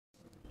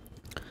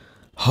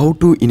How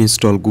to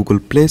install Google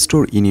Play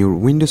Store in your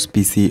Windows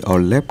PC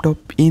or laptop.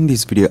 In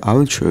this video I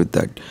will show you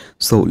that.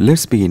 So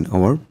let's begin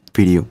our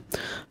video.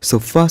 So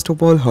first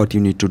of all, what you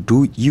need to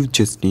do, you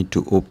just need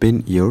to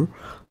open your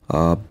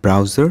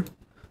browser.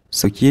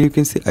 So here you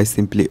can see I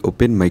simply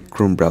open my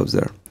Chrome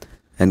browser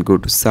and go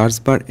to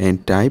search bar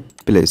and type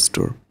Play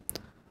Store.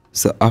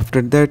 So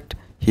after that,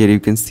 here you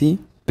can see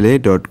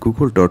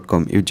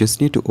play.google.com. you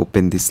just need to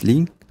open this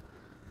link.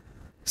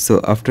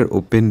 So after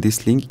open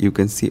this link, you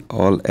can see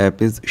all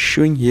app is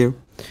showing here,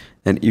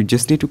 and you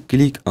just need to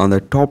click on the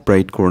top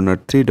right corner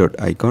three dot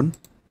icon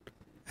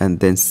and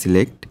then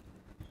select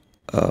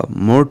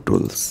more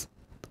tools.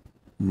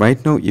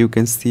 Right now you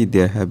can see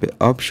there have an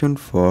option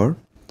for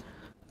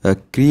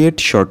create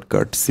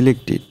shortcut.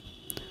 Select it.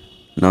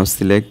 Now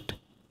select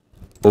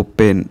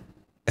open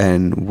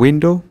and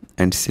window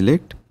and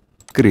select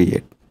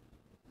create.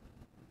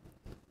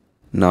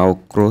 Now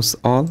cross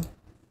all,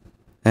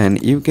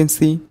 and you can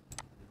see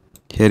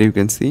here you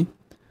can see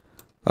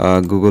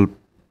Google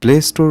Play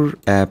Store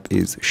app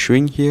is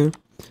showing here,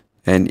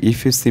 and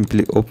if you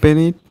simply open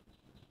it,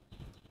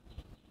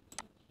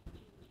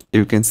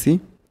 you can see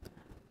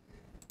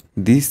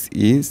this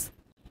is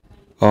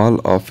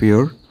all of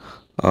your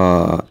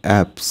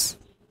apps.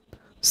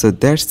 So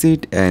that's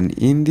it, and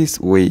in this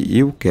way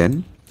you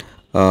can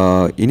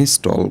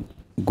install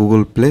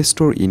Google Play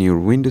Store in your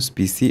Windows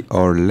PC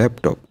or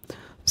laptop.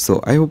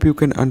 So I hope you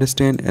can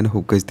understand and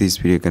hope guys this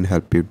video can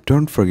help you.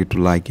 Don't forget to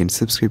like and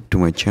subscribe to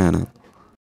my channel.